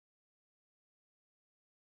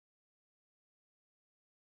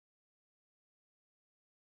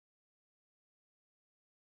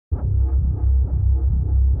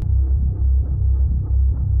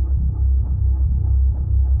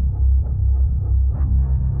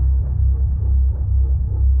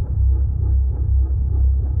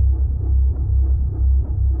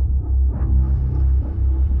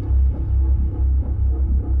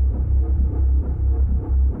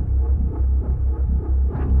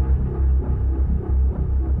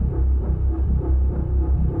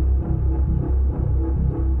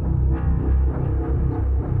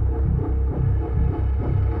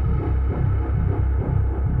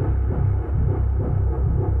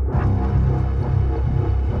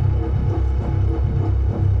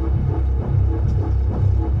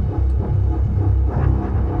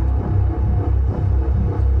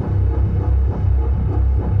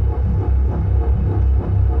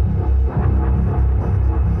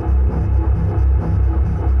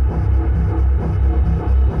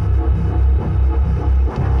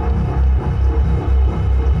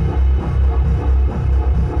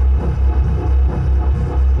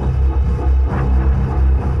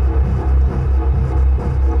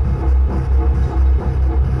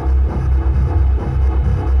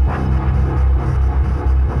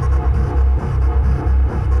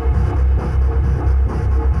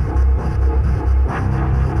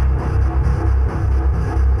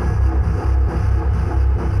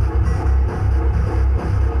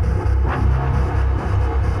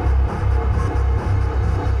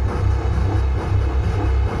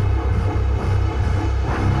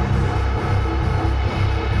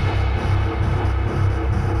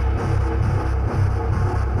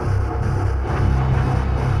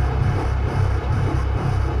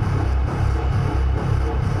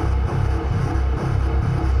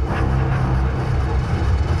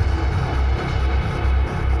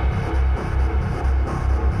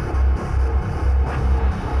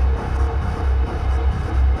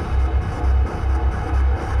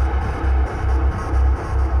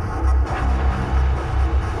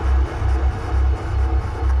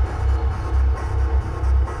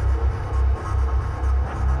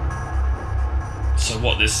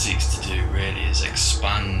what this seeks to do really is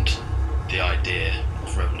expand the idea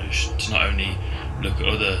of revolution to not only look at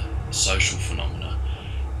other social phenomena,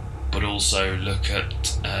 but also look at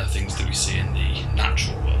things that we see in the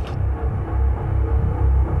natural world.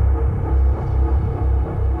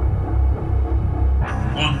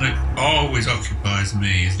 One that always occupies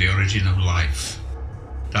me is the origin of life.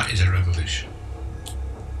 That is a revolution.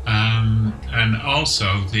 And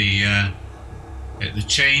also the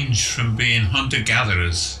change from being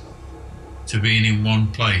hunter-gatherers to being in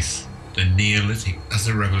one place, the Neolithic, that's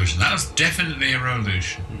a revolution. That was definitely a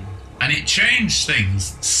revolution. And it changed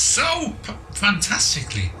things so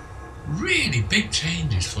fantastically. Really big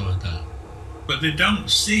changes followed that. But they don't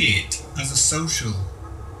see it as a social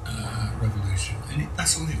revolution, and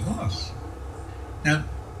that's what it was. Now,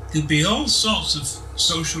 there'd be all sorts of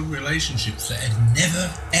social relationships that had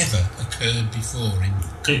never, ever occurred before, and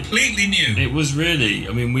completely new. It was really,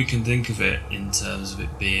 I mean, we can think of it in terms of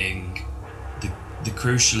it being the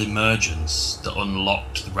crucial emergence that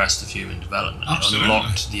unlocked the rest of human development. Absolutely.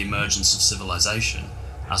 Unlocked the emergence of civilization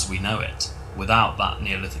as we know it. Without that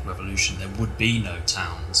Neolithic revolution, there would be no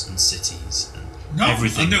towns and cities and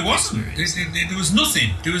everything. And there wasn't. There was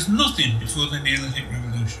nothing. There was nothing before the Neolithic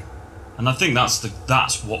revolution. And I think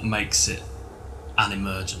that's what makes it an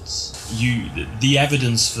emergence. The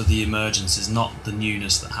evidence for the emergence is not the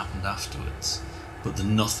newness that happened afterwards, but the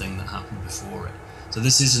nothing that happened before it. So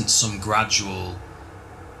this isn't some gradual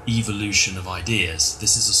evolution of ideas.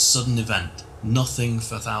 This is a sudden event, nothing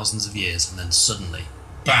for thousands of years, and then suddenly,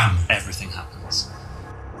 bam, everything happens.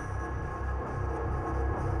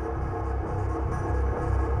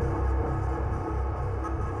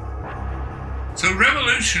 So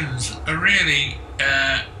revolutions are really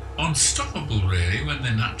unstoppable, really, when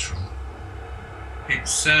they're natural. It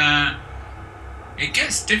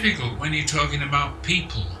gets difficult when you're talking about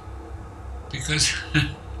people, because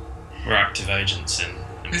we're active agents in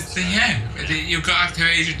you've got active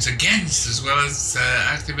agents against as well as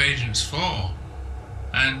active agents for,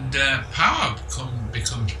 and power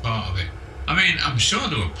becomes part of it. I mean, I'm sure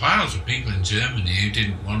there were piles of people in Germany who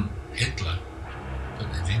didn't want Hitler, but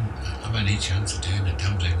they didn't have any chance of doing a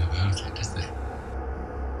damn thing about it, did they?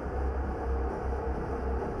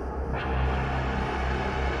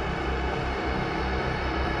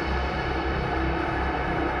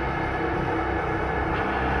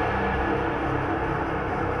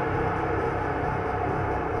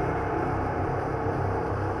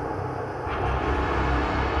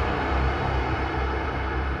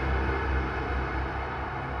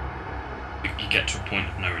 You get to a point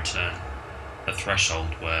of no return, a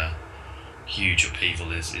threshold where huge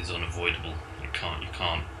upheaval is unavoidable. You can't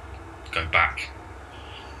go back.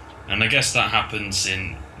 And I guess that happens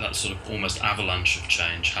in that sort of almost avalanche of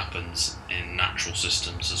change happens in natural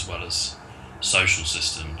systems as well as social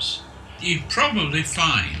systems. You'd probably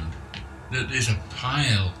find that there's a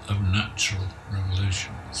pile of natural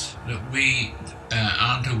revolutions that we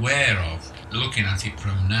aren't aware of looking at it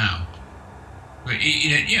from now. But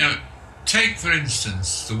you know, take for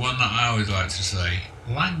instance the one that I always like to say,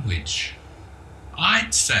 language.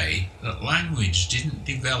 I'd say that language didn't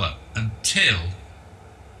develop until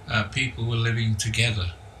people were living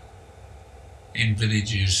together in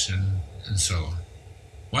villages and so on.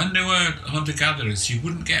 When there were hunter-gatherers, you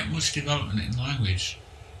wouldn't get much development in language.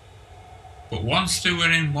 But once they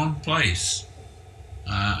were in one place,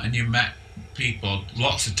 and you met people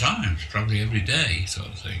lots of times, probably every day sort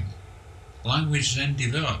of thing, language then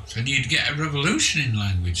developed, and you'd get a revolution in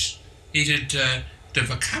language. The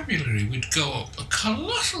vocabulary would go up at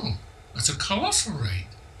a colossal rate.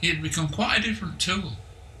 It'd become quite a different tool.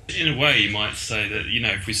 In a way, you might say that, you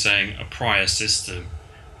know, if we're saying a prior system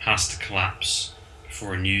has to collapse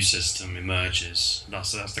before a new system emerges,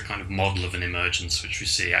 that's the kind of model of an emergence which we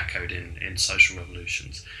see echoed in social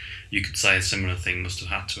revolutions. You could say a similar thing must have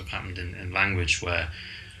had to have happened in language, where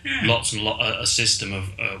a system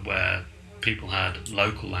of where people had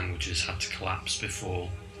local languages had to collapse before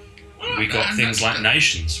we got things like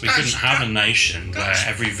nations. We couldn't have a nation where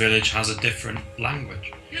every village has a different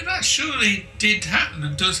language. Yeah, that surely did happen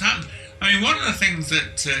and does happen. I mean, one of the things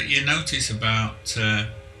that you notice about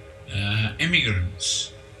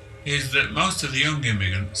immigrants is that most of the young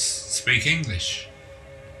immigrants speak English.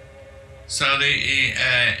 So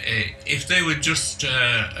if they were just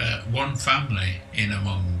one family in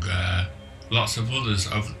among lots of others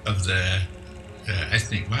of their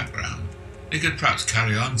ethnic background, they could perhaps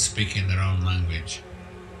carry on speaking their own language.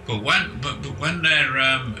 But when they're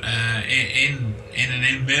in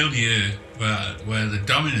an milieu where the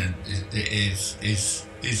dominant is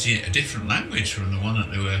a different language from the one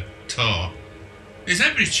that they were taught, there's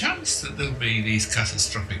every chance that there'll be these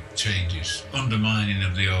catastrophic changes, undermining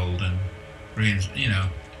of the old and bringing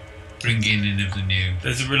in of the new.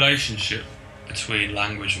 There's a relationship between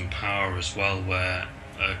language and power as well, where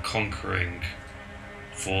conquering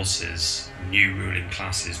forces, new ruling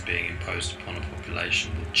classes being imposed upon a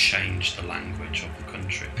population will change the language of the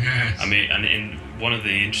country. Yes. I mean, and in one of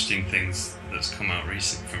the interesting things that's come out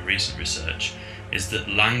from recent research is that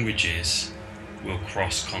languages will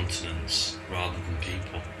cross continents rather than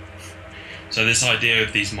people. So this idea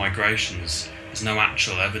of these migrations, there's no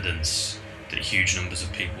actual evidence that huge numbers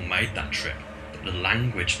of people made that trip, but the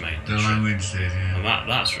language made the trip. Language did,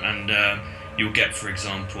 yeah. And you'll get, for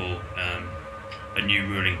example, a new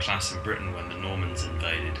ruling class in Britain when the Normans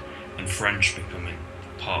invaded, and French becoming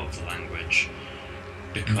part of the language.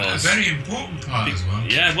 Because, a very important part as well.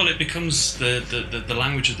 Yeah, well, it becomes the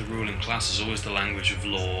language of the ruling class is always the language of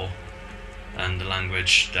law, and the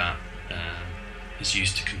language that is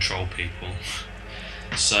used to control people.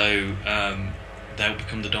 So they'll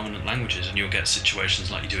become the dominant languages, and you'll get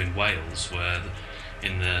situations like you do in Wales, where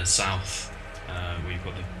in the south, where you've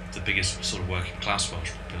got the biggest sort of working class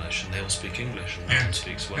Welsh population, they all speak English and no one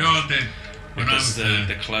speaks Welsh. They all did. Because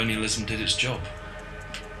the colonialism did its job.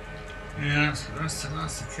 Yeah, that's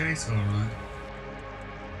the case, all right.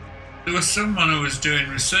 There was someone who was doing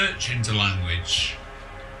research into language,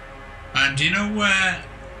 and do you know where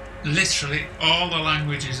literally all the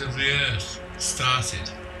languages of the earth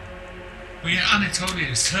started? Well, yeah, Anatolia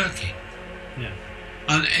is Turkey. Yeah.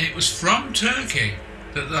 And it was from Turkey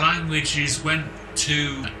that the languages went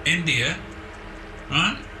to India,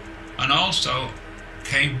 right? And also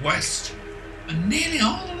came west. And nearly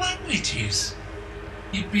all the languages,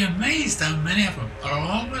 you'd be amazed how many of them are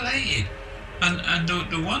all related. And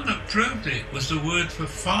the one that proved it was the word for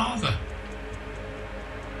father.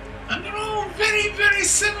 And they're all very, very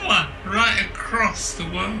similar right across the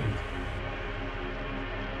world.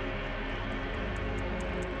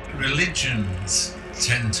 Religions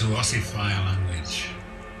tend to ossify a language.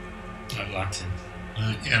 Like Latin.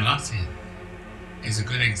 Latin is a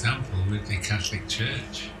good example with the Catholic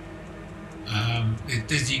Church.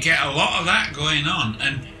 You get a lot of that going on,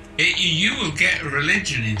 and you will get a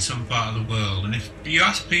religion in some part of the world, and if you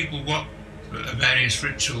ask people what various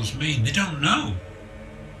rituals mean, they don't know,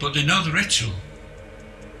 but they know the ritual,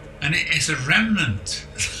 and it's a remnant.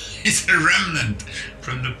 It's a remnant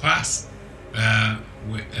from the past,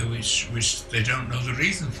 which they don't know the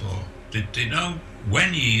reason for. They know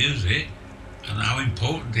when you use it and how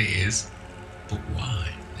important it is, but why?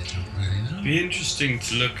 They don't really know. It'd be interesting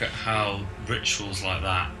to look at how rituals like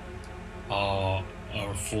that are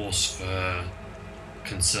a force for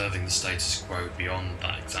conserving the status quo beyond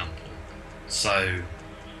that example. So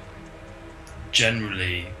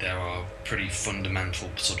generally there are pretty fundamental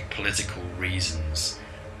sort of political reasons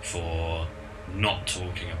for not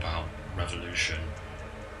talking about revolution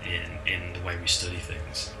in the way we study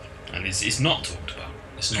things, and it's not talked about.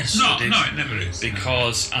 It's not studied. No, it never is.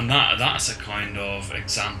 Because, and that's a kind of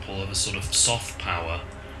example of a sort of soft power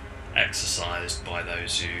exercised by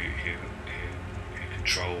those who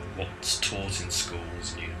control what's taught in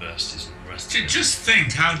schools and universities and the rest of it. Just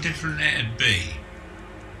think how different it'd be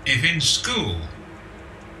if in school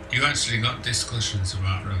you actually got discussions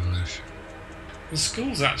about revolution. The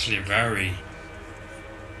school's actually a very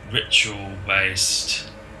ritual-based.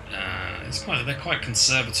 They're quite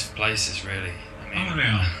conservative places, really. I mean,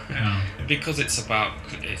 they are. Because it's about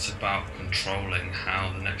controlling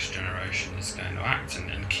how the next generation is going to act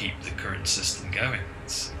and keep the current system going.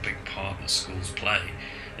 It's a big part that schools play,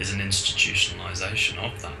 is an institutionalisation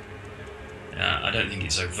of that. I don't think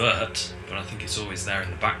it's overt, but I think it's always there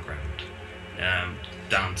in the background,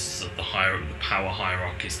 down to the power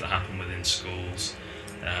hierarchies that happen within schools,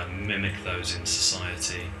 mimic those in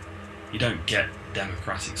society. You don't get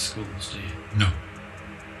democratic schools, do you? No.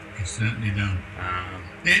 You certainly don't.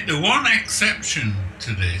 The one exception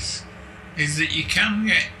to this is that you can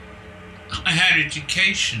get higher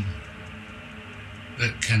education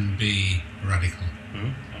that can be radical.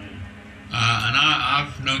 And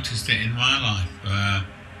I've noticed it in my life.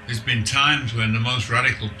 There's been times when the most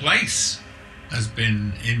radical place has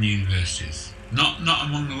been in universities, not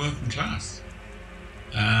among the working class.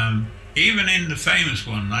 Even in the famous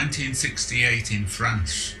one, 1968 in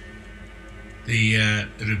France, the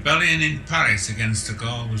rebellion in Paris against de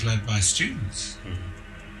Gaulle was led by students,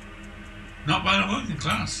 not by the working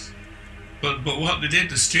class. But what they did,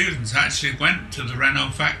 the students actually went to the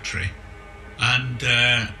Renault factory and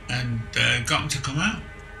got them to come out.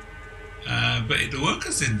 But the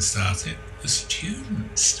workers didn't start it; the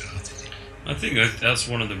students started it. I think that's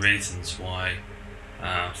one of the reasons why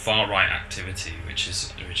far-right activity, which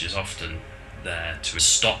is often there to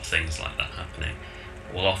stop things like that happening,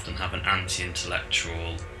 will often have an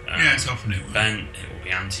anti-intellectual yes, often it will. bent. It will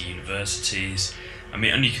be anti-universities. I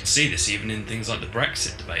mean, and you can see this even in things like the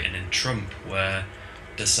Brexit debate and in Trump, where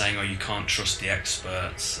they're saying, "Oh, you can't trust the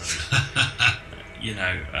experts," and you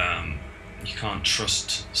can't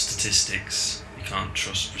trust statistics, you can't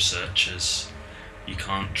trust researchers, you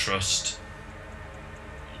can't trust,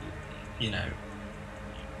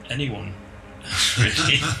 anyone,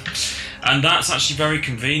 really. And that's actually very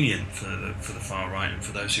convenient for the far right and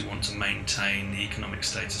for those who want to maintain the economic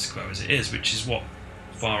status quo as it is, which is what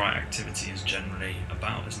far right activity is generally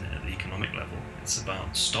about, isn't it? At the economic level, it's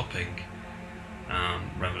about stopping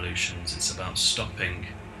revolutions. It's about stopping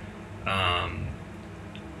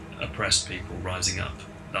oppressed people rising up.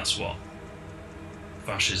 That's what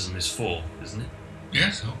fascism is for, isn't it?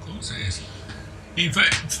 Yes, of course it is. In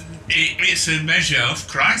fact, it's a measure of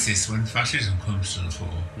crisis when fascism comes to the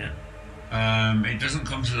fore. Yeah. It doesn't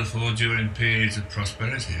come to the fore during periods of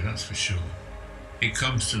prosperity, that's for sure. It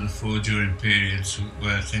comes to the fore during periods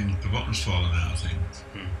where the bottom's fallen out of things.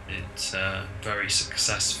 It very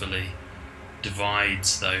successfully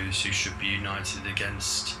divides those who should be united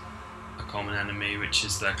against a common enemy, which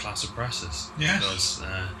is their class oppressors. Yes. Because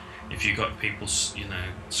if you've got people,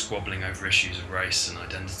 squabbling over issues of race and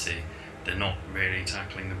identity, they're not really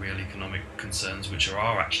tackling the real economic concerns which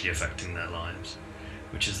are actually affecting their lives,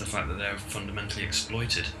 which is the fact that they're fundamentally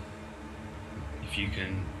exploited. If you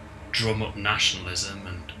can drum up nationalism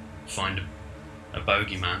and find a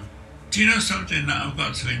bogeyman. Do you know something that I've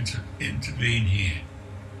got to intervene here?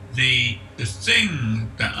 The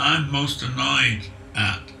thing that I'm most annoyed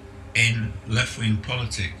at in left-wing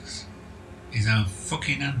politics is how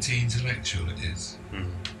fucking anti-intellectual it is.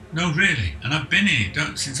 No, really. And I've been in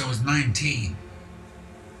it since I was 19.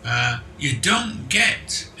 You don't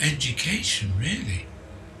get education, really.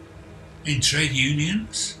 In trade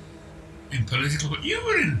unions, in political... You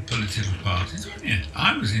were in political parties, weren't you?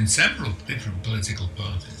 I was in several different political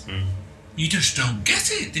parties. You just don't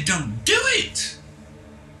get it. They don't do it.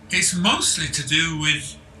 It's mostly to do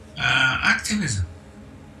with activism,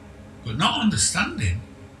 but not understanding.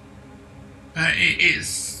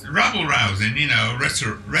 It's rabble-rousing,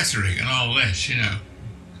 rhetoric and all this,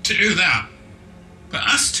 to do that. But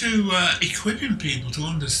as to equipping people to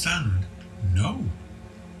understand, no.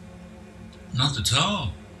 Not at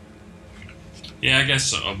all. Yeah, I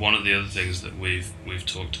guess one of the other things that we've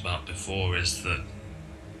talked about before is that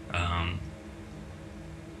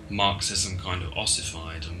Marxism kind of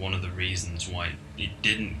ossified, and one of the reasons why it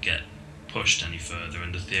didn't get pushed any further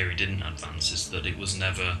and the theory didn't advance is that it was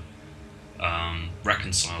never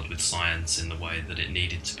reconciled with science in the way that it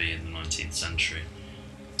needed to be in the 19th century.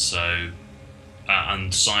 So,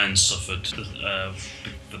 and science suffered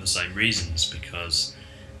for the same reasons, because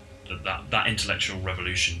that intellectual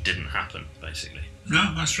revolution didn't happen, basically.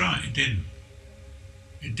 No, that's right, it didn't.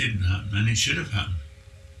 It didn't happen, and it should have happened.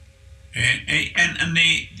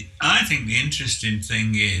 I think the interesting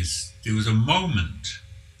thing is, there was a moment,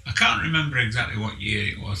 I can't remember exactly what year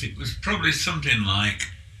it was probably something like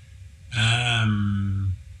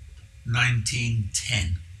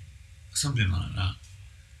 1910, something like that,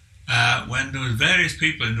 when there was various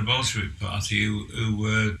people in the Bolshevik Party who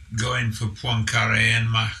were going for Poincaré and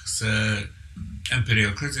Marx's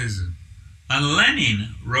empirical criticism. And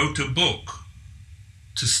Lenin wrote a book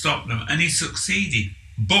to stop them, and he succeeded,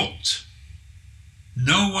 but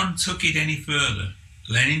no one took it any further.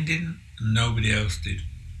 Lenin didn't, and nobody else did.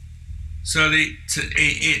 So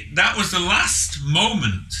that was the last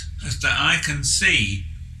moment, as that I can see,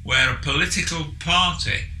 where a political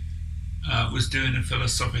party was doing a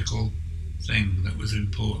philosophical thing that was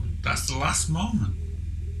important. That's the last moment.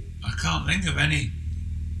 I can't think of any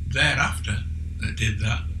thereafter that did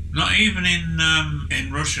that. Not even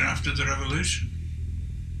in Russia after the revolution.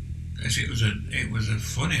 Because it was a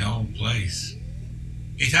funny old place.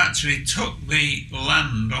 It actually took the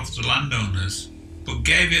land off the landowners, but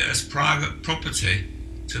gave it as private property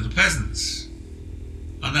to the peasants.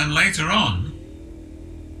 And then later on,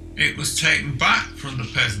 it was taken back from the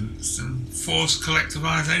peasants and forced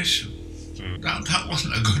collectivisation. That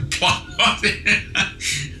wasn't a good plan, was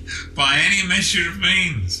it? By any measure of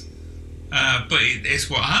means. But it's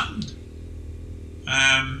what happened.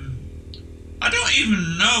 I don't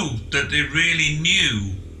even know that they really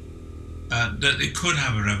knew that they could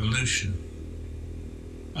have a revolution.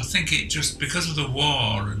 I think it just, because of the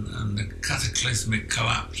war and the cataclysmic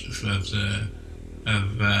collapse of the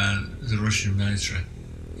Russian military,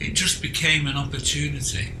 it just became an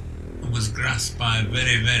opportunity and was grasped by a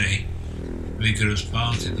very, very vigorous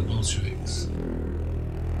party, the Bolsheviks.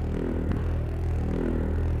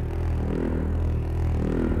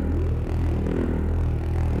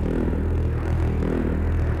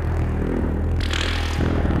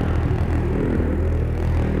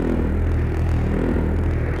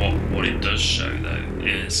 What it does show, though,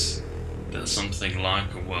 is that something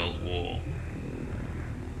like a world war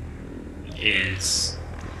is,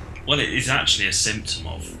 well, it is actually a symptom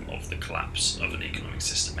of the collapse of an economic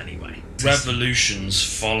system anyway. Revolutions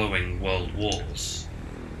following world wars,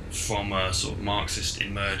 from a sort of Marxist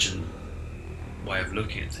emergent way of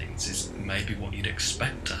looking at things, is maybe what you'd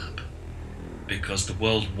expect to happen, because the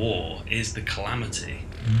world war is the calamity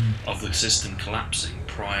of the system collapsing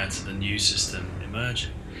prior to the new system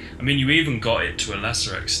emerging. I mean, you even got it to a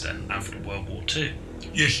lesser extent after World War II.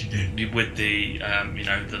 Yes, you did. With the,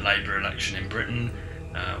 the Labour election in Britain,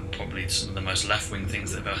 probably some of the most left-wing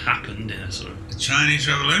things that have ever happened in a sort of... The Chinese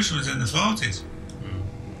Revolution was in the 40s.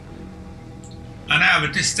 And I have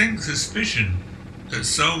a distinct suspicion that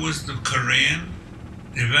so was the Korean,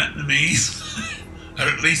 the Vietnamese, or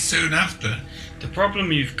at least soon after. The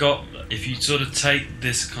problem you've got, if you sort of take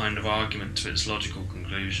this kind of argument to its logical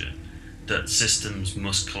conclusion, that systems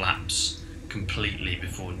must collapse completely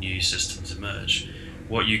before new systems emerge,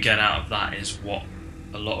 what you get out of that is what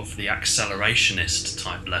a lot of the accelerationist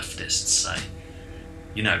type leftists say.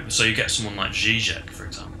 So you get someone like Zizek, for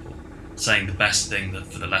example, saying the best thing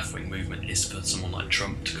for the left-wing movement is for someone like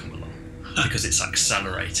Trump to come along, because it's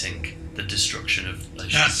accelerating the destruction of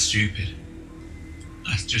relationships. That's stupid.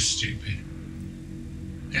 That's just stupid.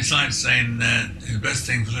 It's like saying the best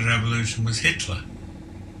thing for the revolution was Hitler.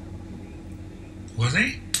 Was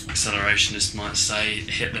he? Accelerationists might say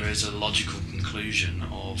Hitler is a logical conclusion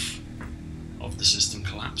of the system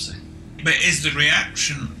collapsing. But is the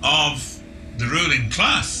reaction of the ruling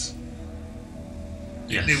class?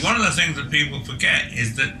 Yes. One of the things that people forget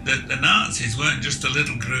is that the Nazis weren't just a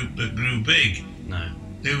little group that grew big. No.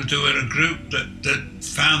 They were a group that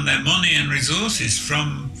found their money and resources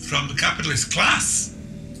from the capitalist class.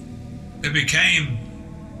 They became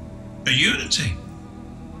a unity.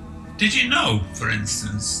 Did you know, for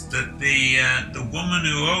instance, that the woman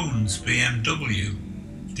who owns BMW,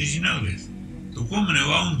 did you know this? The woman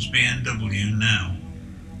who owns BMW now,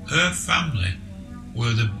 her family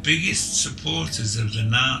were the biggest supporters of the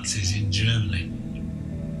Nazis in Germany.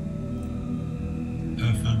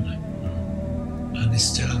 Her family. And they're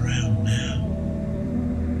still around now.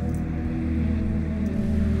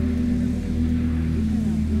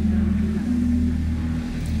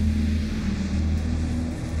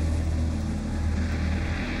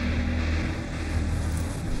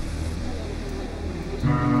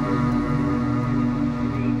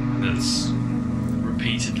 That's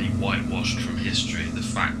repeatedly whitewashed from history, the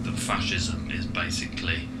fact that fascism is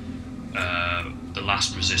basically the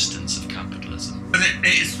last resistance of capitalism. But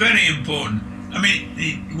it's very important. I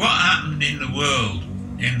mean, what happened in the world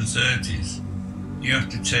in the 30s, you have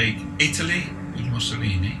to take Italy with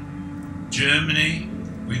Mussolini, Germany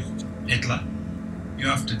with Hitler, you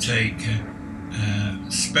have to take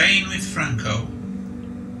Spain with Franco,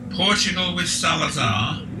 Portugal with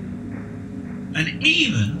Salazar, and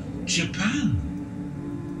even Japan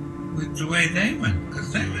with the way they went,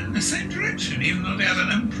 because they went in the same direction, even though they had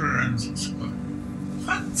an emperor and so on.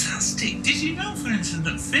 Fantastic. Did you know, for instance,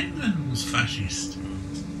 that Finland was fascist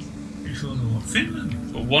before the war? Finland.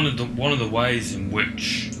 But one of the ways in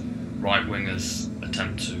which right-wingers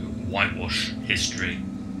attempt to whitewash history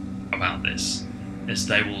about this is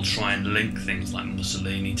they will try and link things like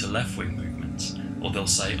Mussolini to left-wing movements, or they'll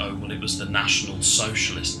say, oh, well, it was the National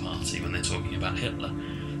Socialist Party when they're talking about Hitler.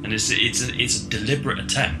 And it's a deliberate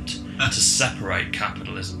attempt to separate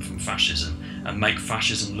capitalism from fascism and make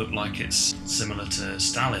fascism look like it's similar to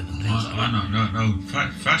Stalin and things like that. No.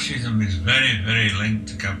 Fascism is very, very linked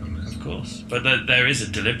to capitalism. Of course. But there is a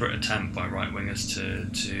deliberate attempt by right-wingers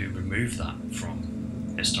to remove that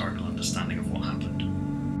from historical understanding of what happened.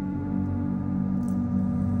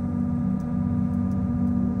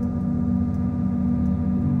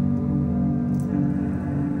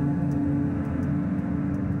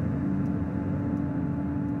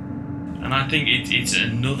 And I think it's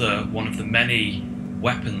another one of the many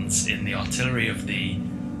weapons in the artillery of the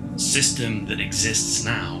system that exists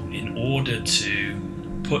now in order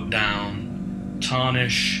to put down,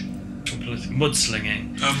 tarnish,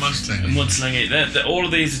 mudslinging. Oh, mudslinging. Mudslinging. All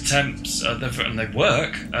of these attempts, and they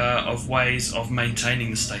work, of ways of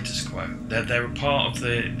maintaining the status quo. They're a part of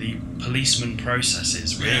the policeman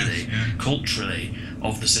processes, really, culturally,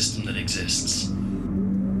 of the system that exists.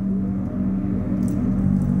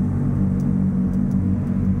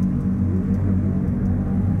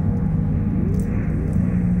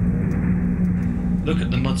 look at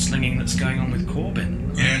the mudslinging that's going on with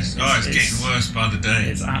Corbyn. Yes, it's getting worse by the day.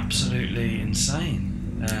 It's absolutely insane.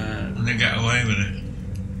 And they get away with it.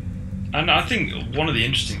 And I think one of the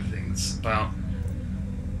interesting things about,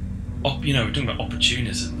 we're talking about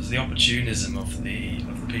opportunism. There's the opportunism of the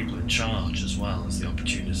people in charge, as well as the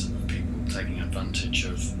opportunism of people taking advantage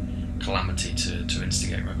of calamity to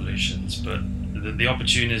instigate revolutions. But the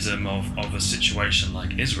opportunism of a situation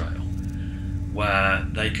like Israel, where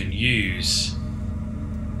they can use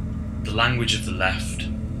the language of the left,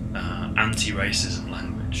 anti-racism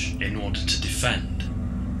language, in order to defend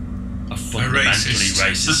a fundamentally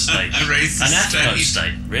racist state, an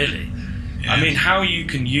ethno-state, really. Yeah. I mean, how you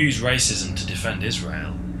can use racism to defend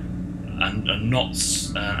Israel and not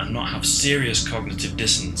have serious cognitive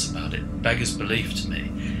dissonance about it beggars belief to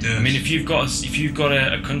me. Yes. I mean, if you've got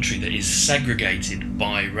a country that is segregated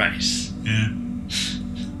by race, yeah,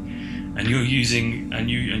 and you're using and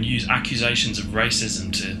use accusations of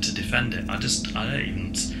racism to defend it, I don't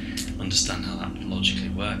even understand how that logically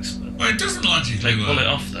works. But well, it doesn't logically work. They pull it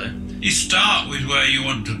off, though. You start with where you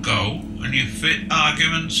want to go, and you fit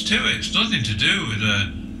arguments to it. It's nothing to do with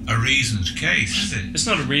a reasoned case, is it? It's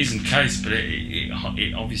not a reasoned case, but it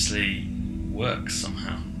obviously works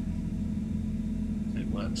somehow. It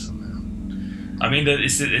works somehow. I mean,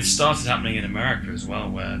 it started happening in America as well,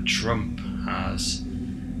 where Trump has,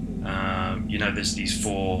 there's these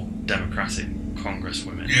 4 Democratic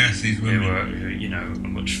Congresswomen. Yes, these women. Who are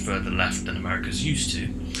much further left than America's used to.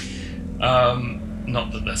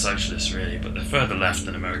 Not that they're socialists, really, but they're further left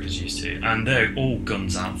than America's used to, and they're all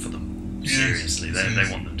guns out for them. Seriously, yes,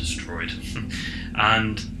 they want them destroyed.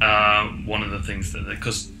 And one of the things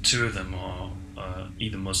because 2 of them are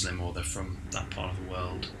either Muslim or they're from that part of the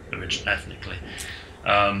world, ethnically,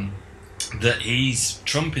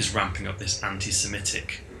 Trump is ramping up this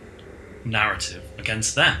anti-Semitic narrative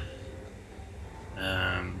against them.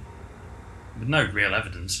 With no real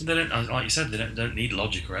evidence. They don't, like you said, they don't need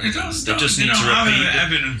logic or evidence. They just need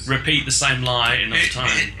to repeat the same lie enough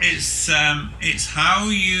time. It's how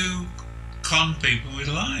you con people with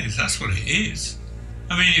lies. That's what it is.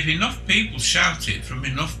 I mean, if enough people shout it from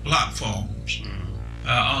enough platforms,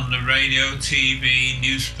 on the radio, TV,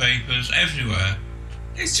 newspapers, everywhere,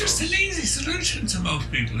 it's just an easy solution to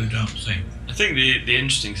most people who don't think. I think the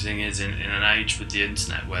interesting thing is in an age with the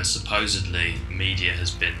internet where supposedly media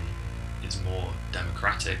is more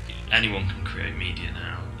democratic, anyone can create media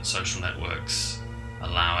now, social networks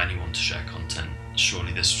allow anyone to share content.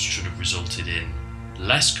 Surely this should have resulted in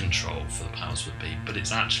less control for the powers that be, but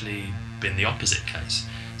it's actually been the opposite case.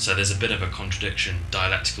 So there's a bit of a contradiction,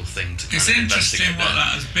 dialectical thing to kind of investigate. It's interesting what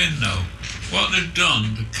that has been, though. What they've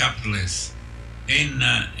done, the capitalists,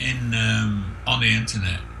 on the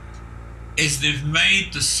internet, is they've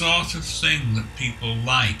made the sort of thing that people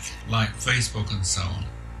like Facebook and so on,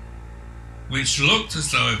 which looked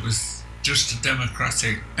as though it was just a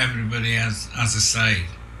democratic, everybody has a say.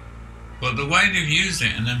 But the way they've used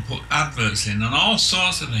it and then put adverts in and all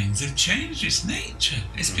sorts of things, they've changed its nature.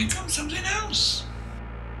 It's become something else.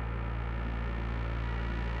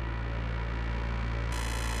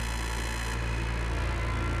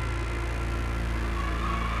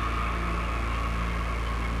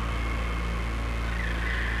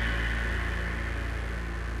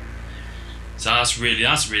 So that's really.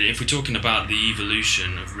 If we're talking about the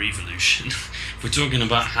evolution of revolution, if we're talking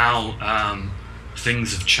about how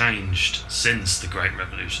things have changed since the great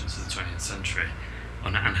revolutions of the 20th century,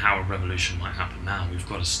 and how a revolution might happen now, we've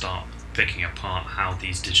got to start picking apart how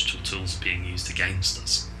these digital tools are being used against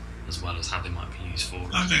us, as well as how they might be used for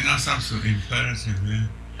us. I think that's absolutely imperative.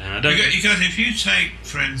 Yeah. Because if you take,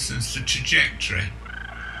 for instance, the trajectory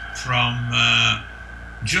from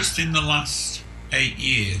just in the last 8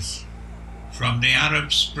 years. From the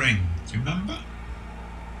Arab Spring, do you remember?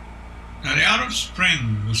 Now, the Arab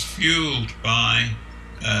Spring was fueled by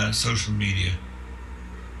social media,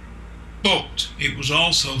 but it was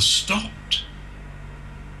also stopped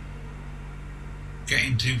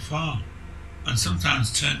getting too far, and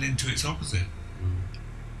sometimes turned into its opposite.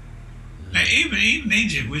 Now, even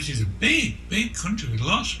Egypt, which is a big country with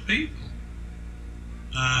lots of people,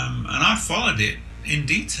 and I followed it in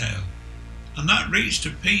detail, and that reached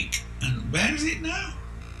a peak. And where is it now?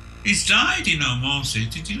 He's died, Morsi,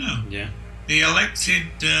 did you know? Yeah. The elected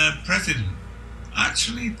president,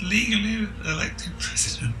 actually legally elected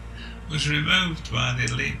president, was removed by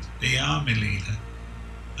the army leader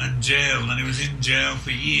and jailed, and he was in jail for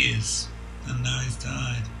years, and now he's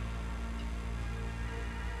died.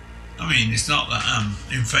 I mean, it's not that I'm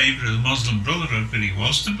in favour of the Muslim Brotherhood, but he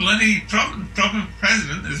was the bloody proper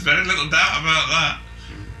president, there's very little doubt about that.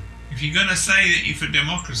 If you're going to say that you're for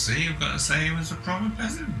democracy, you've got to say he was a proper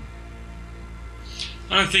peasant.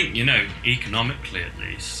 I think, economically at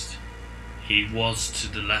least, he was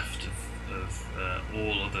to the left of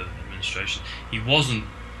all other administrations. He wasn't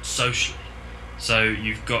socially. So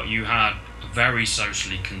you had a very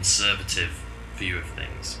socially conservative view of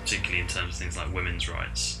things, particularly in terms of things like women's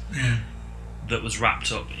rights. Yeah. That was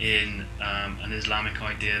wrapped up in an Islamic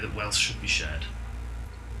idea that wealth should be shared.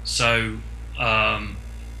 So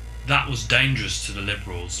that was dangerous to the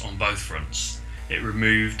liberals on both fronts. It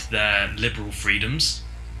removed their liberal freedoms,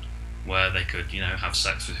 where they could, have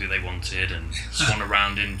sex with who they wanted and swan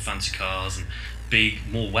around in fancy cars and be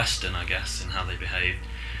more Western, I guess, in how they behaved.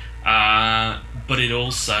 But it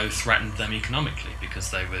also threatened them economically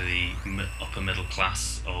because they were the upper middle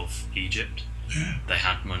class of Egypt. Yeah. They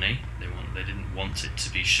had money. They didn't want it to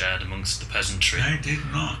be shared amongst the peasantry. They did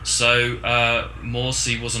not. So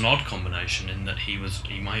Morsi was an odd combination in that he was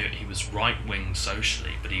right wing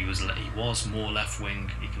socially, but he was more left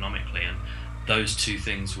wing economically, and those two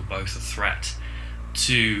things were both a threat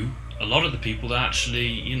to a lot of the people that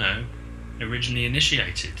actually originally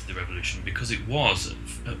initiated the revolution, because it was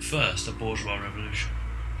at first a bourgeois revolution.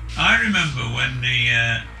 I remember when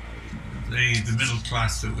the middle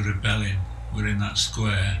class that were rebelling were in that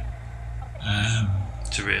square,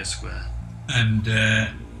 Tahrir Square, and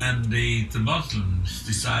the Muslims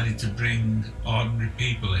decided to bring ordinary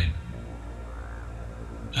people in,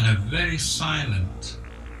 and a very silent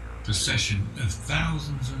procession of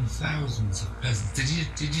thousands and thousands of peasants.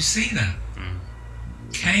 Did you see that?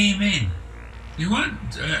 Came in. They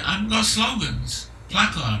weren't. Hadn't got slogans,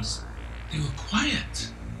 placards. They were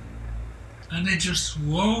quiet, and they just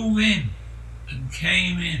wove in and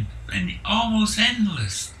came in, an almost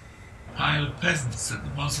endless pile of peasants that the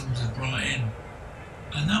Muslims had brought in,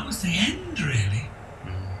 and that was the end, really.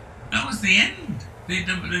 That was the end.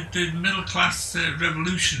 The middle class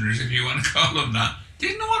revolutionaries, if you want to call them that,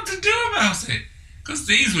 didn't know what to do about it, because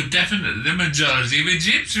these were definitely the majority of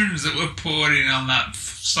Egyptians that were pouring on that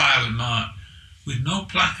silent march with no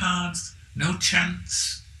placards, no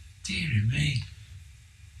chants. Dearie me.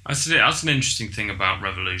 That's an interesting thing about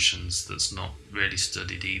revolutions that's not really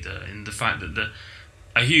studied either, in the fact that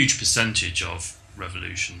a huge percentage of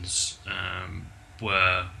revolutions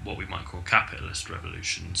were what we might call capitalist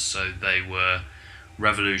revolutions. So they were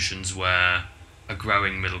revolutions where a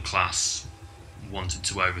growing middle class wanted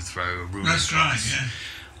to overthrow a ruling class. That's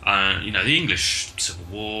right, yeah. The English Civil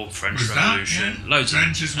War, French Was Revolution, that, yeah? loads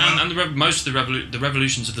French of as them. well. And most of the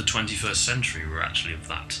revolutions of the 21st century were actually of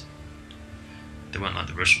that. They weren't like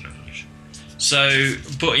the Russian Revolution. So,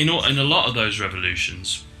 but in a lot of those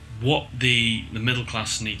revolutions, what the middle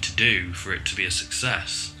class need to do for it to be a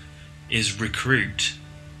success is recruit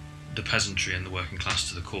the peasantry and the working class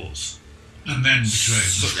to the cause. And then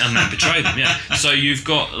betray them. And then betray them, yeah. So you've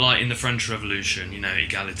got, like in the French Revolution,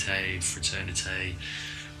 égalité, fraternité,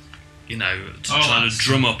 trying to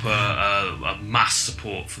drum up a mass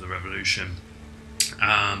support for the revolution.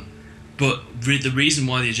 But the reason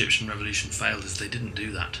why the Egyptian revolution failed is they didn't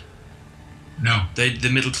do that. No.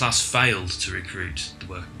 The middle class failed to recruit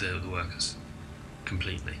the workers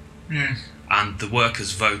completely. Yes. And the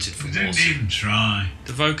workers voted for They didn't Morsi. even try.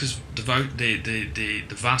 The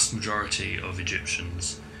vast majority of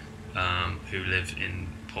Egyptians who live in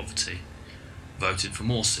poverty voted for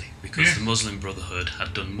Morsi because the Muslim Brotherhood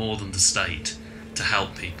had done more than the state to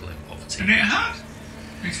help people in poverty. And it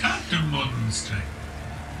had done more than the state.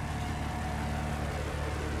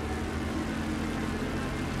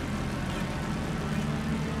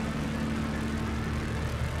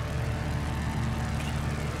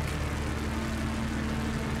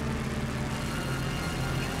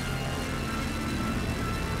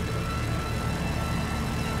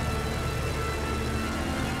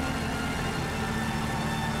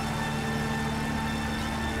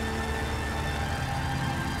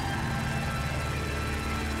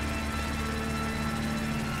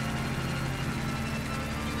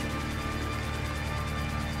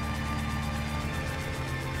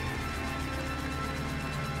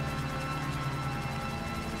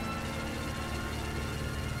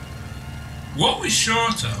 What we're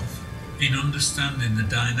short of in understanding the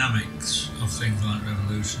dynamics of things like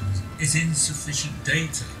revolutions is insufficient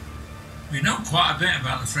data. We know quite a bit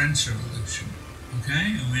about the French Revolution,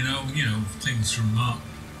 okay, and we know, things from Marx,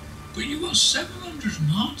 but you've got 700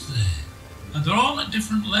 more there, and they're all at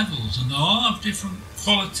different levels, and they all have different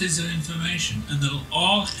qualities of information, and they'll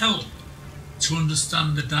all help to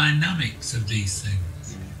understand the dynamics of these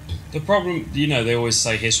things. The problem, they always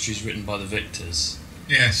say history's written by the victors.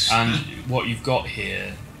 Yes. And what you've got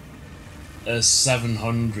here are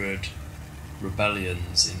 700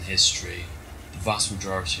 rebellions in history, the vast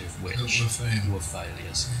majority of which were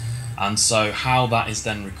failures. And so how that is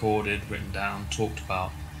then recorded, written down, talked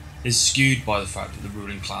about, is skewed by the fact that the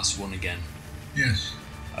ruling class won again. Yes.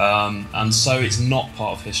 And so it's not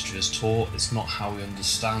part of history as taught, it's not how we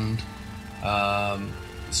understand,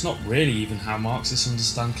 it's not really even how Marxists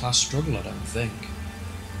understand class struggle, I don't think.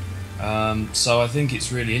 So I think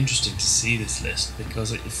it's really interesting to see this list,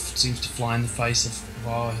 because it seems to fly in the face of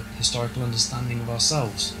our historical understanding of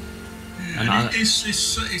ourselves. Yeah, and it's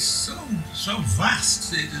so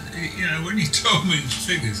vast. You know, when you told me the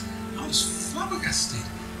figures, I was flabbergasted,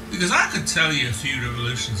 because I could tell you a few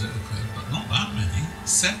revolutions that occurred, but not that many.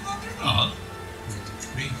 700 odd.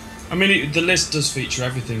 I mean, the list does feature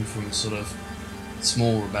everything from sort of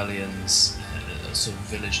small rebellions, sort of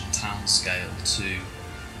village and town scale, to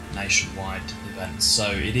nationwide events. So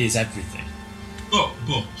it is everything. But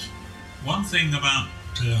one thing about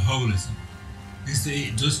holism is that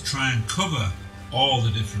it does try and cover all the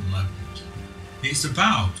different levels. It's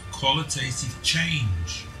about qualitative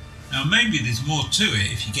change. Now maybe there's more to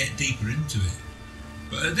it if you get deeper into it,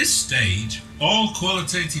 but at this stage, all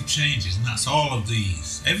qualitative changes, and that's all of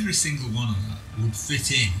these, every single one of that would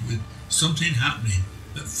fit in with something happening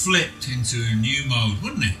that flipped into a new mode,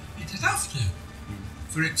 wouldn't it? It'd have to,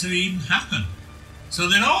 for it to even happen. So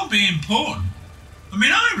they'd all be important. I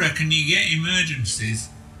mean, I reckon you get emergencies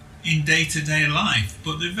in day-to-day life,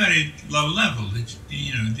 but they're very low level. They're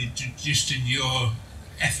just in your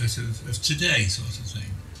effort of today, sort of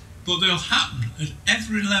thing. But they'll happen at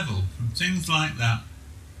every level, from things like that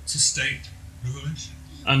to state revolution.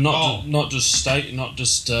 And not just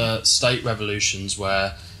state revolutions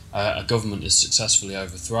where a government is successfully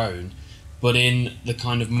overthrown, but in the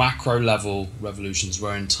kind of macro level revolutions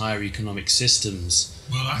where entire economic systems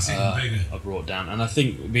are brought down. And I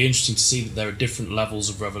think it would be interesting to see that there are different levels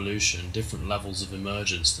of revolution, different levels of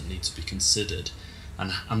emergence that need to be considered,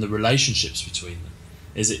 and the relationships between them.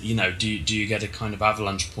 Is it, do you get a kind of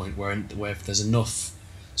avalanche point where if there's enough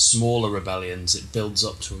smaller rebellions, it builds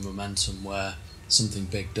up to a momentum where something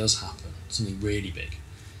big does happen, something really big?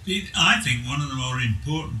 I think one of the more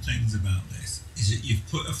important things about this is that you've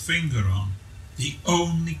put a finger on the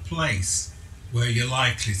only place where you're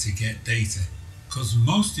likely to get data, because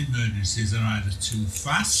most emergencies are either too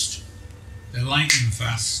fast, they're lightning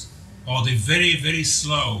fast, or they're very, very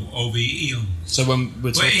slow over eons. So when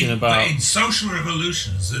we're talking about... But in social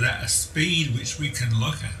revolutions, they're at a speed which we can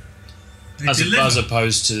look at. As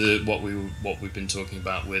opposed to what we've been talking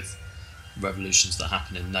about with revolutions that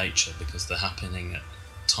happen in nature, because they're happening at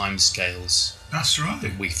timescales. That's right.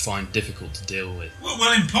 That we find difficult to deal with.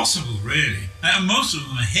 Well, impossible, really. And most of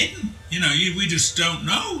them are hidden. We just don't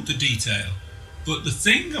know the detail. But the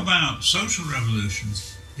thing about social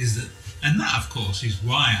revolutions is that, and that, of course, is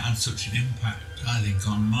why it had such an impact, I think,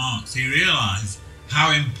 on Marx. He realised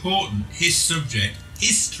how important his subject,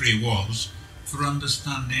 history, was for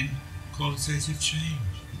understanding qualitative change.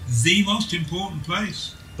 The most important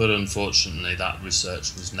place. But unfortunately, that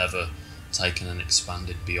research was never taken and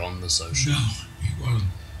expanded beyond the social. No, it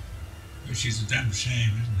wasn't. Which is a damn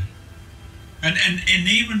shame, isn't it? And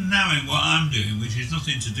even now in what I'm doing, which has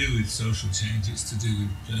nothing to do with social change, it's to do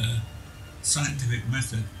with scientific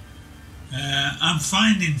method, I'm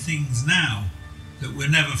finding things now that were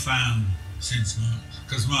never found since Marx,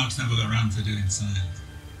 because Marx never got around to doing science.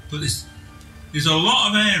 But there's a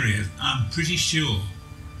lot of areas, I'm pretty sure,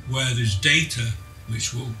 where there's data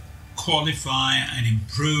which will qualify and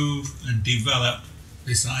improve and develop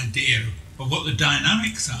this idea of what the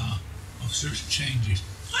dynamics are of such changes.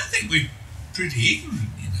 I think we're pretty ignorant,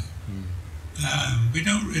 we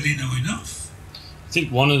don't really know enough. I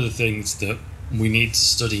think one of the things that we need to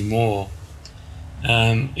study more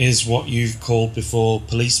is what you've called before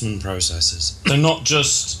policeman processes. They're not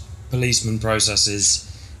just policeman processes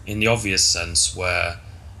in the obvious sense where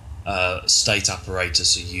state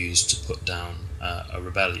apparatus are used to put down a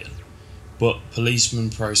rebellion, but policeman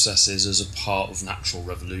processes as a part of natural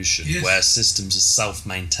revolution, yes, where systems are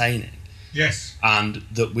self-maintaining. Yes. And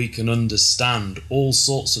that we can understand all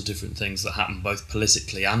sorts of different things that happen both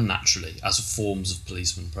politically and naturally as forms of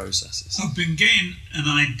policeman processes. I've been getting an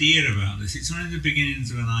idea about this. It's only the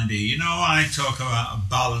beginnings of an idea. I talk about a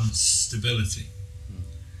balanced stability.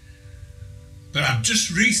 But I've just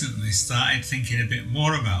recently started thinking a bit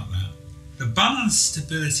more about that. The balanced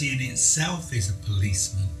stability in itself is a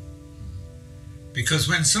policeman. Because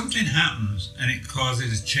when something happens and it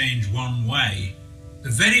causes a change one way, the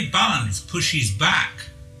very balance pushes back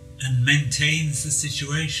and maintains the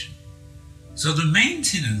situation. So the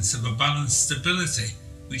maintenance of a balanced stability,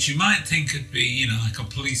 which you might think could be, like a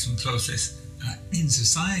policeman process in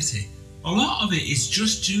society, a lot of it is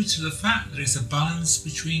just due to the fact that it's a balance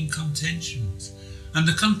between contentions. And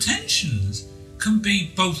the contentions can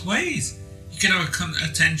be both ways. You could have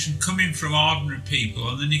a tension coming from ordinary people,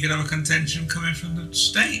 and then you could have a contention coming from the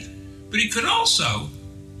state. But it could also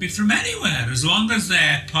be from anywhere, as long as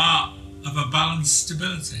they're part of a balanced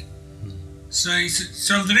stability. So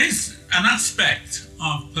there is an aspect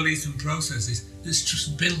of police and processes that's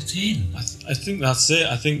just built in. I think that's it.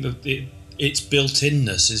 I think that its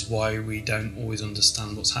built-inness is why we don't always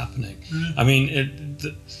understand what's happening. I mean,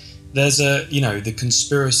 there's the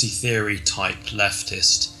conspiracy theory type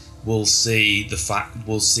leftist will see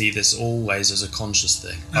this always as a conscious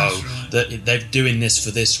thing. That's right. That they're doing this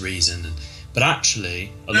for this reason. But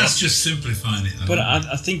actually, that's just simplifying it. But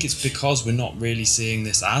I think it's because we're not really seeing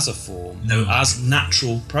this as a form, as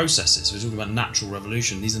natural processes. We're talking about natural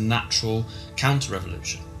revolution. These are natural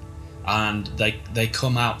counter-revolution, and they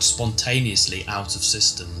come out spontaneously out of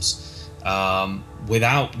systems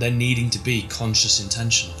without there needing to be conscious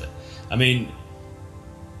intention of it. I mean,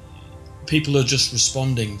 people are just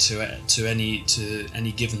responding to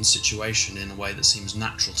any given situation in a way that seems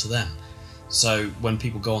natural to them. So when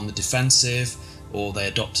people go on the defensive, or they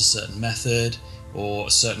adopt a certain method, or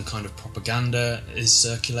a certain kind of propaganda is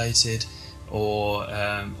circulated, or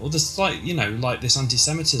this like this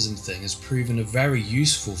anti-Semitism thing has proven a very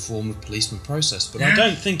useful form of policeman process. But I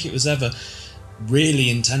don't think it was ever really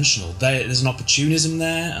intentional. There's an opportunism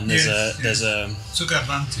there, and there's a took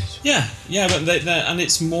advantage. Yeah, but and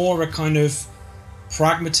it's more a kind of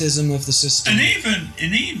pragmatism of the system,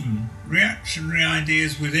 and even reactionary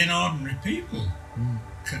ideas within ordinary people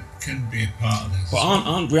can be a part of this. But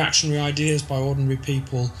aren't reactionary ideas by ordinary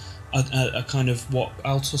people a kind of what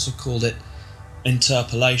Althusser called it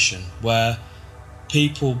interpolation, where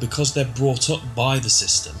people, because they're brought up by the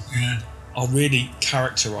system, are really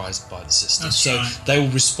characterised by the system. That's so right. They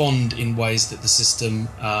will respond in ways that the system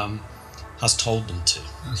has told them to.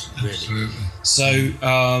 Really. Absolutely.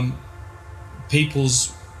 So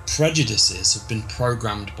people's prejudices have been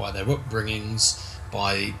programmed by their upbringings,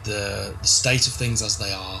 by the state of things as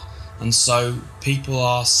they are, and so people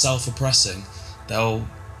are self-oppressing. They'll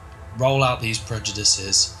roll out these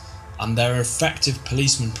prejudices, and their effective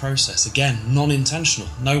policeman process, again, non-intentional.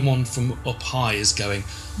 No one from up high is going,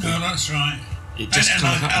 no, that's right. It just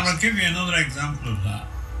kind of happens. And I'll give you another example of that.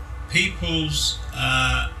 People's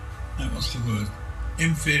what's the word?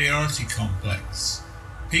 Inferiority complex.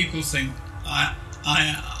 People think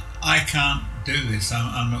I can't do this.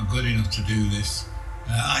 I'm not good enough to do this.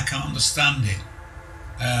 I can't understand it.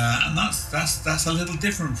 And that's a little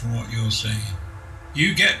different from what you're saying.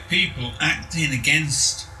 You get people acting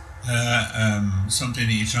against something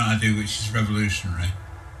that you're trying to do, which is revolutionary,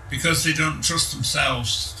 because they don't trust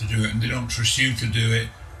themselves to do it, and they don't trust you to do it.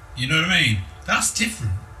 You know what I mean? That's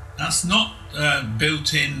different. That's not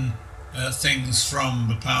built-in things from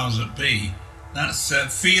the powers that be. That's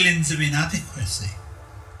feelings of inadequacy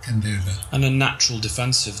can do that. And a natural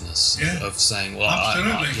defensiveness of saying, well,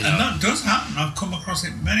 absolutely. And that does happen. I've come across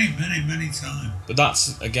it many, many, many times. But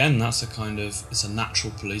that's a kind of, it's a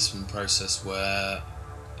natural policeman process where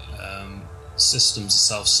systems are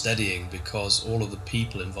self-steadying, because all of the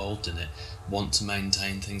people involved in it want to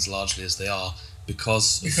maintain things largely as they are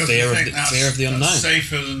because of fear of the unknown. That's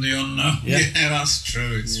safer than the unknown. Yeah, that's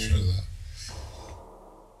true. It's true that.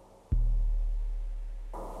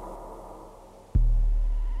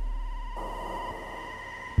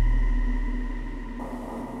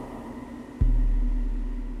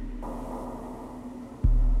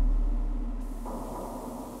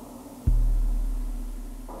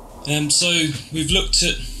 So we've looked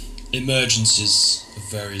at emergences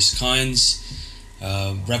of various kinds,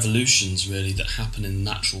 revolutions really that happen in the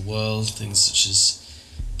natural world, things such as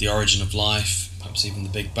the origin of life, perhaps even the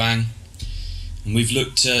Big Bang. And we've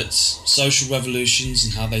looked at social revolutions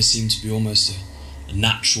and how they seem to be almost a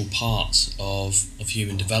natural part of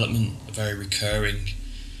human development, a very recurring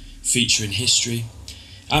feature in history.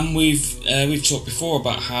 And we've talked before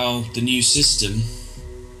about how the new system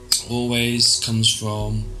always comes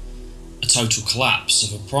from a total collapse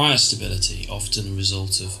of a prior stability, often a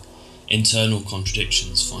result of internal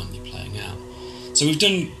contradictions finally playing out. So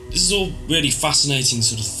this is all really fascinating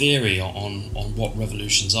sort of theory on what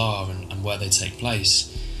revolutions are and where they take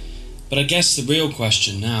place. But I guess the real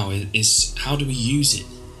question now is how do we use it?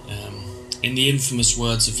 In the infamous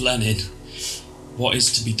words of Lenin, what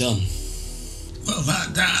is to be done? Well,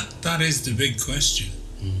 that is the big question.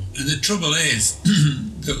 And the trouble is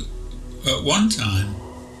that at one time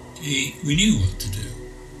we knew what to do,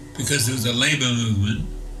 because there was a labour movement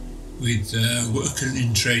with workers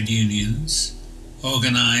in trade unions,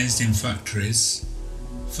 organised in factories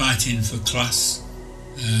fighting for class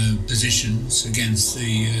positions against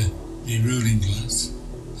the ruling class,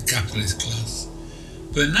 the capitalist class.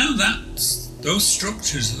 But now those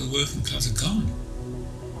structures of the working class are gone.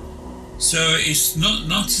 So it's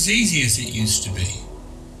not as easy as it used to be.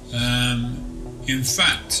 In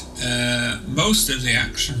fact, most of the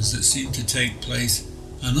actions that seem to take place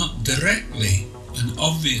are not directly and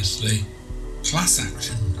obviously class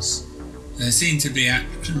actions. There seem to be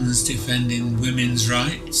actions defending women's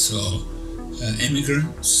rights or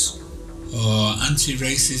immigrants or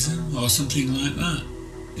anti-racism or something like that.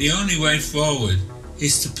 The only way forward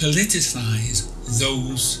is to politicise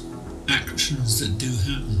those actions that do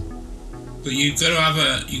happen. But you've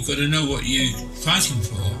got to know what you're fighting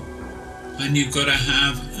for, and you've got to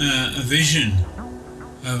have a vision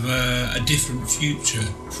of a different future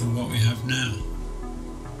from what we have now.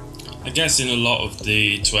 I guess in a lot of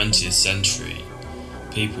the 20th century,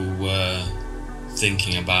 people were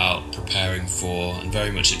thinking about preparing for and very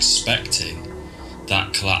much expecting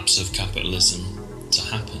that collapse of capitalism to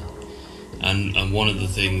happen. And one of the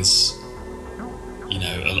things,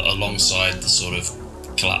 alongside the sort of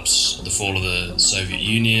collapse, the fall of the Soviet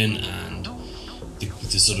Union, and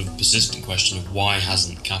the sort of persistent question of why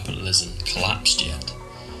hasn't capitalism collapsed yet,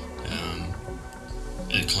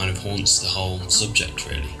 it kind of haunts the whole subject,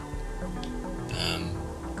 really.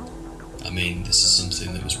 This is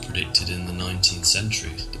something that was predicted in the 19th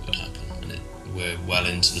century that would happen, and we're well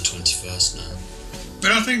into the 21st now.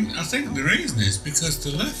 But I think the reason is because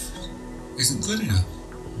the left isn't good enough.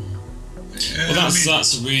 Well,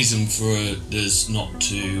 that's a reason for us not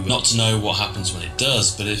to know what happens when it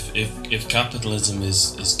does. But if capitalism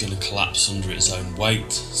is going to collapse under its own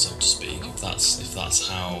weight, so to speak, if that's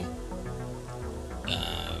how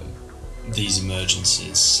these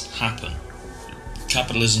emergencies happen,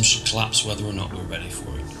 capitalism should collapse whether or not we're ready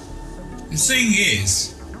for it. The thing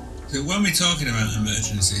is that when we're talking about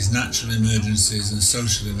emergencies, natural emergencies and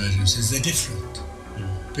social emergencies, they're different.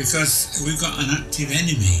 Because we've got an active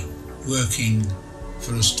enemy working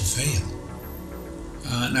for us to fail.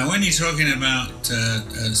 Now, when you're talking about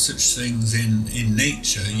such things in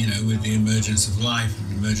nature, with the emergence of life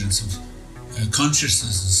and the emergence of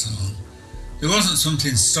consciousness and so on, there wasn't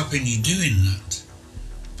something stopping you doing that.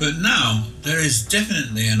 But now, there is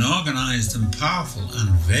definitely an organised and powerful and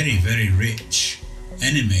very, very rich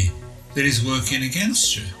enemy that is working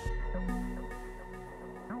against you.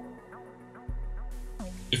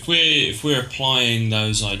 If we're applying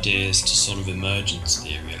those ideas to sort of emergence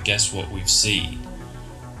theory, I guess what we've seen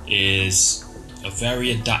is a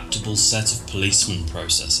very adaptable set of policeman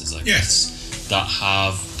processes, I guess, that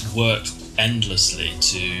have worked endlessly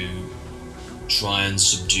to try and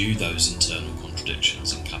subdue those internal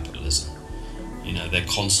contradictions in capitalism. They're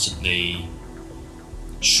constantly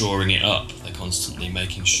shoring it up. They're constantly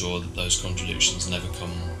making sure that those contradictions never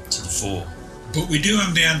come to the fore. But we do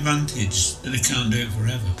have the advantage that they can't do it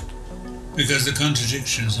forever, because the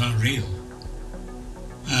contradictions are real.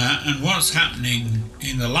 And what's happening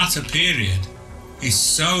in the latter period is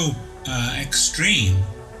so extreme,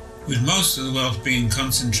 with most of the wealth being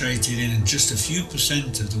concentrated in just a few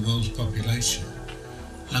percent of the world's population,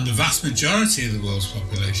 and the vast majority of the world's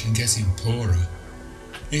population getting poorer.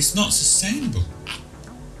 It's not sustainable.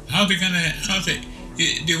 There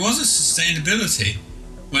was a sustainability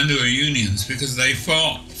when there were unions, because they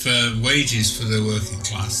fought for wages for the working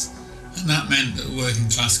class, and that meant that the working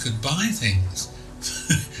class could buy things.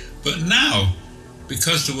 But now,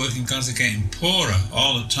 because the working class are getting poorer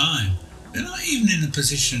all the time, they're not even in a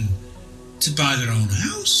position to buy their own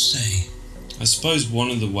house, say. I suppose one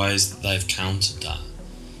of the ways that they've countered that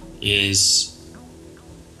is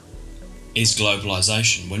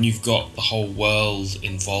globalisation. When you've got the whole world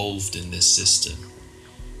involved in this system,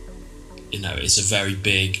 it's a very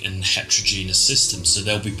big and heterogeneous system, so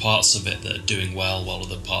there'll be parts of it that are doing well while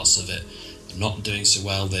other parts of it are not doing so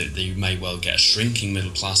well. You may well get a shrinking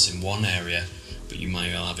middle class in one area, but you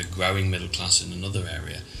may well have a growing middle class in another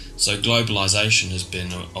area. So globalisation has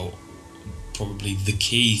been probably the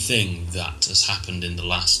key thing that has happened in the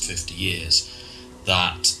last 50 years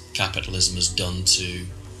that capitalism has done to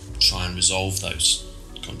try and resolve those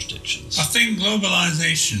contradictions. I think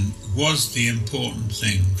globalisation was the important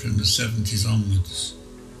thing from the 70s onwards.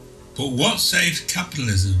 But what saved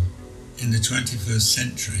capitalism in the 21st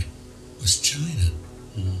century was China.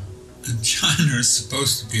 And China is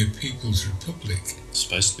supposed to be a people's republic. It's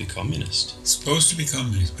supposed to be communist. It's supposed to be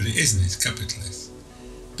communist, but it isn't, it's capitalist.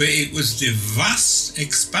 But it was the vast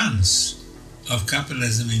expanse of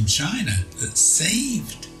capitalism in China that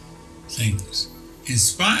saved things. In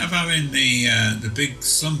spite of having the big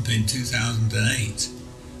slump in 2008,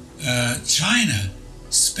 China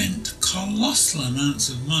spent colossal amounts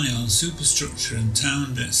of money on superstructure and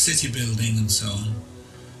city building and so on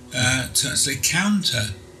to actually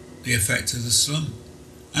counter the effect of the slump,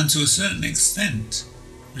 and to a certain extent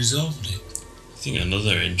resolved it. I think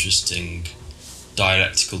another interesting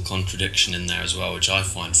dialectical contradiction in there as well, which I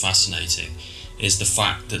find fascinating, is the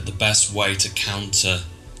fact that the best way to counter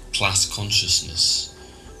class consciousness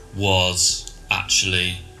was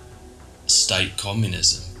actually state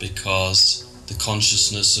communism, because the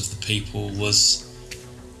consciousness of the people was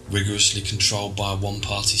rigorously controlled by a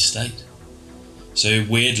one-party state. So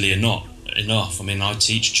weirdly enough, I mean, I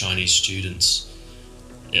teach Chinese students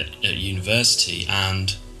at university,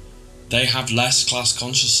 and they have less class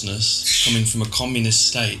consciousness coming from a communist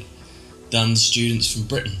state than the students from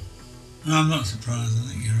Britain. I'm not surprised, I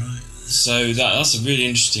think you're right. So that's a really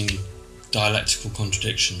interesting dialectical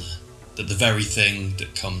contradiction there, that the very thing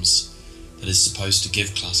that is supposed to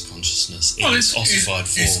give class consciousness in its ossified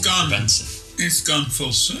form prevents it. It's gone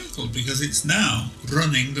full circle, because it's now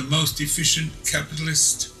running the most efficient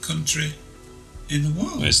capitalist country in the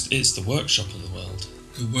world. Well, it's the workshop of the world.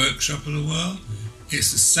 The workshop of the world.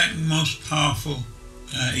 It's the second most powerful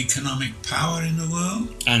economic power in the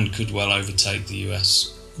world. And could well overtake the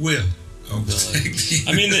US. Will overtake the US.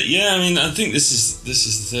 I mean, I think this is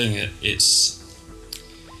the thing. It's,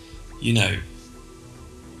 you know,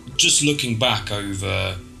 just looking back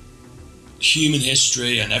over human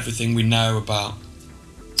history and everything we know about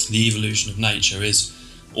the evolution of nature, is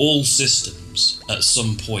all systems at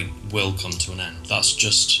some point will come to an end. That's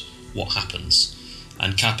just what happens,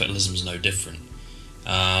 and capitalism is no different.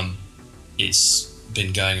 It's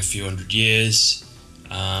been going a few hundred years,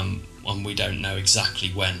 and we don't know exactly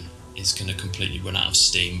when it's going to completely run out of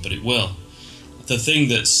steam, but it will. The thing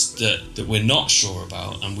that we're not sure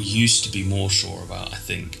about, and we used to be more sure about, I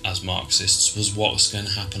think, as Marxists, was what was going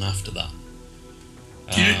to happen after that.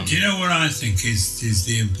 Do you know what I think is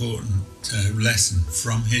the important lesson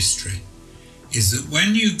from history? Is that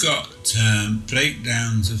when you got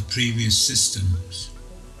breakdowns of previous systems,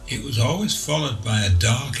 it was always followed by a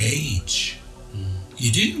dark age.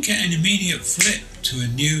 You didn't get an immediate flip to a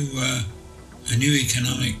new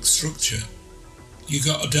economic structure. You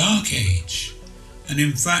got a dark age. And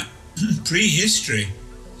in fact, prehistory,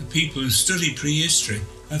 the people who study prehistory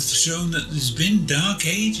have shown that there's been dark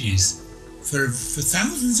ages for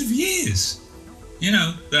thousands of years,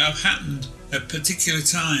 that have happened at particular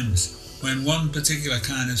times when one particular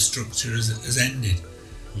kind of structure has ended.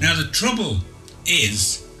 Now the trouble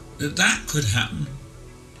is that could happen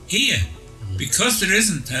here, because there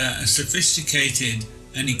isn't a sophisticated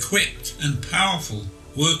and equipped and powerful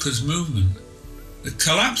workers' movement. The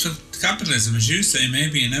collapse of capitalism, as you say, may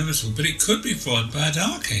be inevitable, but it could be followed by a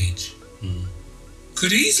dark age.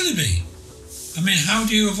 Could easily be. I mean, how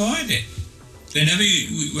do you avoid it? They never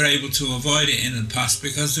were able to avoid it in the past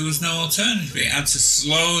because there was no alternative. It had to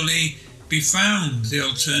slowly be found. The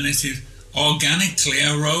alternative organically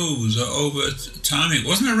arose over time. It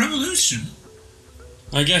wasn't a revolution.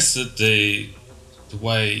 I guess that the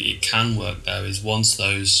way it can work, though, is once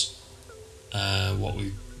those what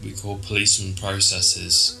we call policeman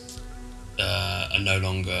processes are no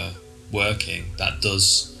longer working, that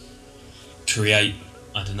does create,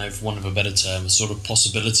 I don't know, for want of a better term, a sort of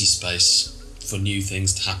possibility space for new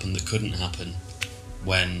things to happen that couldn't happen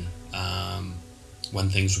when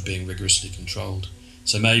things were being rigorously controlled.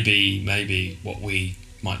 So maybe what we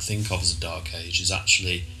might think of as a dark age is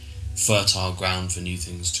actually fertile ground for new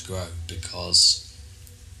things to grow, because...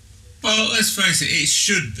 Well, let's face it, it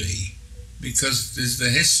should be, because there's the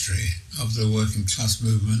history of the working class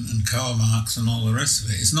movement and Karl Marx and all the rest of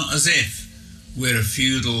it. It's not as if we're a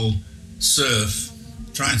feudal serf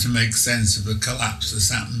trying to make sense of the collapse that's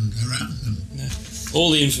happened around them. Yeah.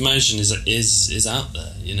 All the information is out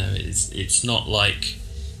there. It's not like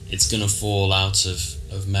it's going to fall out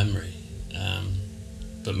of memory,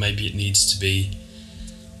 but maybe it needs to be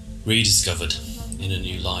rediscovered in a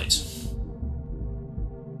new light.